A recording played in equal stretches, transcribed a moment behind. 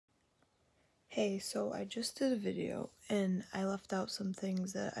Hey, so I just did a video and I left out some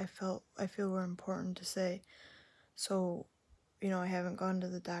things that I feel were important to say. So, I haven't gone to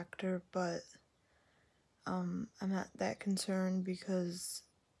the doctor, but I'm not that concerned because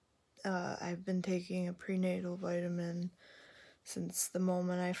I've been taking a prenatal vitamin since the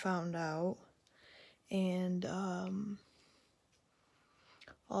moment I found out. And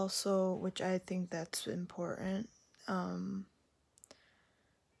also, which I think that's important,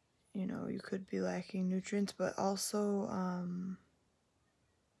 you could be lacking nutrients, but also I'm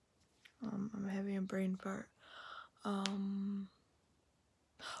having a brain fart. Oh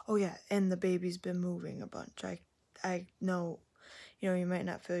yeah, and the baby's been moving a bunch. I know, you might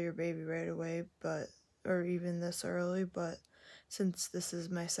not feel your baby right away, or even this early, but since this is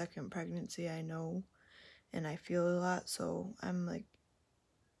my second pregnancy, I know, and I feel a lot, so I'm like,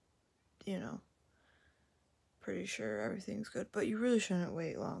 pretty sure everything's good. But you really shouldn't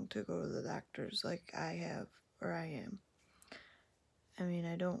wait long to go to the doctors like I have, or I am. I mean,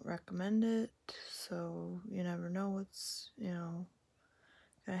 I don't recommend it, so you never know what's,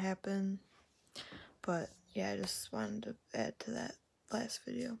 gonna happen. But yeah, I just wanted to add to that last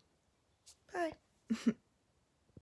video. Bye.